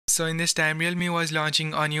So in this time, Realme was launching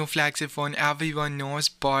a new flagship phone, everyone knows,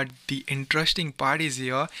 but the interesting part is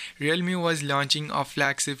here, Realme was launching a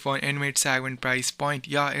flagship phone in mid-segment price point.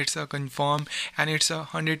 Yeah, it's a confirm and it's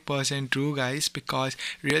 100% true guys, because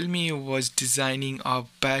Realme was designing a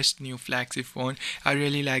best new flagship phone. I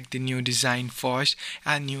really like the new design first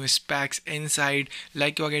and new specs inside,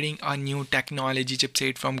 like you're getting a new technology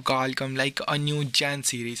chipset from Qualcomm, like a new Gen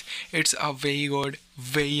series. It's a very good,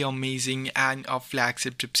 very amazing and a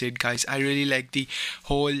flagship chipset guys. I really like the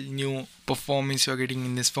whole new performance you're getting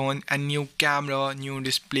in this phone, and new camera, new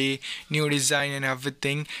display, new design and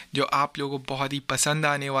everything जो आप लोगों को बहुत ही पसंद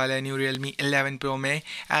आने वाला है new Realme 11 Pro में.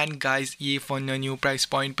 एंड गाइस ये फ़ोन न्यू प्राइस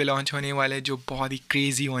पॉइंट पे लॉन्च होने वाला है जो बहुत ही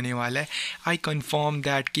क्रेजी होने वाला है. आई कंफर्म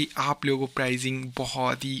दैट कि आप लोगों को प्राइसिंग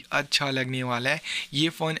बहुत ही अच्छा लगने वाला है. ये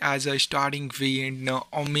phone as a starting variant ना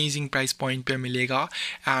अमेजिंग प्राइस पॉइंट पे मिलेगा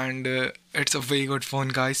and it's a very good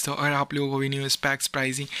phone guys. तो अगर आप लोगों को भी new specs,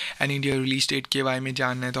 pricing and India release date के बारे में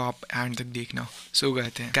जानना है तो आप एंड तक देखना. सो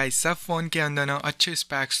कहते हैं गाइस, सब फ़ोन के अंदर ना अच्छे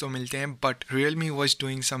स्पेक्स तो मिलते हैं, but Realme was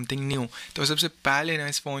doing something new. तो सबसे पहले ना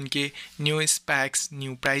इस फ़ोन के new specs,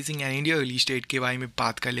 new pricing and India release date के बारे में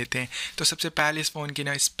बात कर लेते हैं. तो सबसे पहले इस फ़ोन के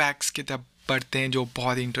ना स्पेक्स की तरफ पढ़ते हैं जो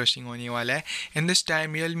बहुत इंटरेस्टिंग होने वाला है. In this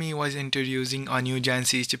time Realme was introducing a new Gen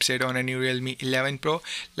series chipset on a new Realme 11 Pro,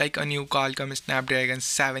 like a new Qualcomm Snapdragon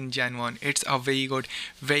 7 Gen 1. It's a very good,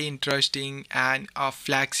 very interesting and a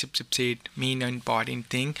flagship chipset, main important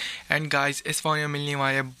thing. And guys, इस phone में मिलने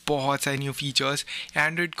वाले हैं बहुत सारे new features.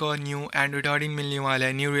 Android का new Android 13 मिलने वाला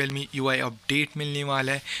है, न्यू Realme UI अपडेट मिलने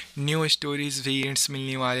वाला है, न्यू स्टोरेज वेरिएंट्स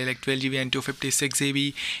मिलने वाले like 12GB and 256GB,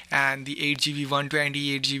 and the 8GB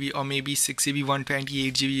 128GB or maybe 6GB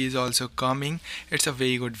 128GB is also coming. It's a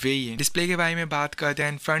very good variant. Display के बारे में बात करते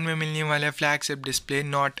हैं. फ्रंट में मिलने वाला है flagship display,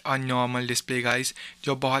 not a normal display guys,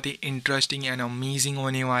 जो बहुत ही इंटरेस्टिंग एंड अमेजिंग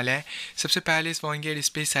होने वाला है. सबसे पहले इस फ़ोन के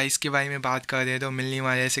डिस्प्ले साइज़ के बारे में बात करते हैं तो मिलने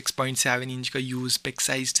वाला है 6.7 इंच का use pick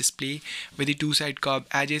size display with 2 side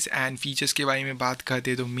curve edges. And features के बारे में बात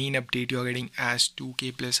करते हैं तो main update you are getting as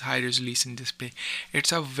 2K plus high resolution display.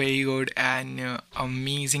 It's a very good and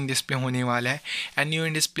amazing display होने वाला है. And new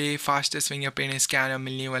in display fastest fingerprint scanner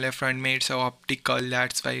मिलने वाला है फ्रंट में. It's optical,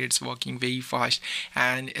 that's why it's working very fast.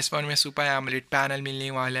 And इस phone में super AMOLED panel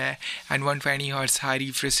मिलने वाला है and 120 hertz high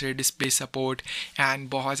refresh rate display support. And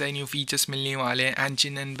बहुत सारे न्यू फीचर्स मिलने वाले हैं. एंड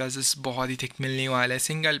चिन एंड बेजल्स बहुत ही थिक मिलने वाला है.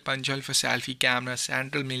 Single punch hole for selfie camera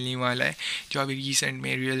central मिलने वाला है जो अभी रिसेंट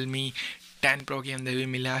में Realme 10 Pro के अंदर भी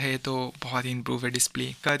मिला है, तो बहुत ही इंप्रूव है डिस्प्ले.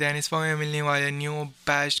 कहते हैं इस फोन में मिलने वाला new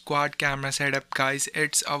best quad camera setup guys.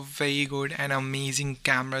 It's a very good and amazing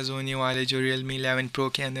cameras होने वाले जो Realme 11 Pro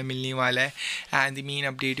के अंदर मिलने वाला है. And the main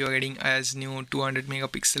update you are getting as new 200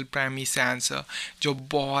 megapixel primary sensor जो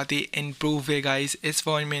बहुत ही इंप्रूव है गाइस. इस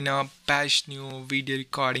फोन में ना best new video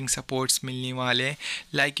recording supports मिलने वाले हैं,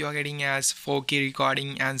 like you are getting as 4K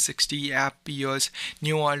recording and 60 FPS,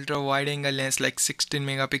 new ultra wide angle lens like 16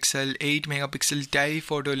 megapixel, 8 megapixel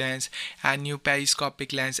telephoto lens and new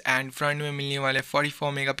periscopic lens. And front में मिलने वाले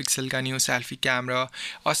 44 megapixel का new selfie camera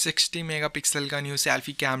और 60 megapixel का new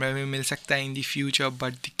selfie camera भी मिल सकता है in the future,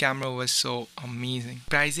 but the camera was so amazing.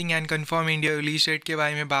 Pricing and confirm India release date के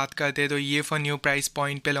बारे में बात करते हैं तो ये फ़ोन न्यू प्राइस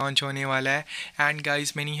पॉइंट पे लॉन्च होने वाला है. And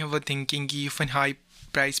guys many have thinking कि ये फ़ोन हाई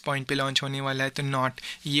प्राइस पॉइंट पे लॉन्च होने वाला है, तो नॉट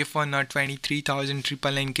ये फ़ोन नॉट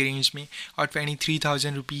 23,999 के रेंज में और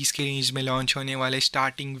 23,000 रुपीज़ के रेंज में लॉन्च होने वाला है.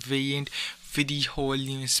 Starting variant with the whole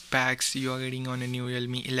new specs you are getting on a new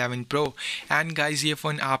Realme 11 Pro. And guys ये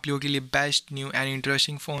फ़ोन आप लोगों के लिए best new and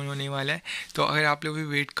interesting phone होने वाला है. तो अगर आप लोग भी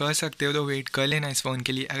वेट कर सकते हो तो वेट कर लेना इस फ़ोन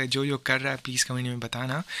के लिए. अगर जो कर रहा है प्लीज़ कमेंट में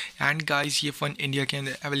बताना. एंड गाइज ये फ़ोन इंडिया के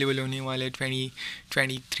अंदर अवेलेबल होने वाला है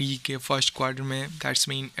 2023 के फर्स्ट क्वार्टर में. That's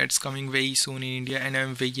mean it's coming very soon in India and I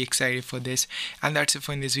am very excited for this. And that's it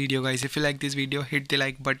for this video guys. If you like this video hit the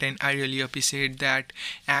like button, I really appreciate that.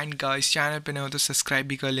 And guys channel पर ना हो तो subscribe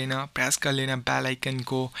भी कर लेना, press कर लेना bell icon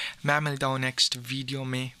को. मैं मिलता हूँ नेक्स्ट वीडियो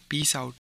में. Peace out.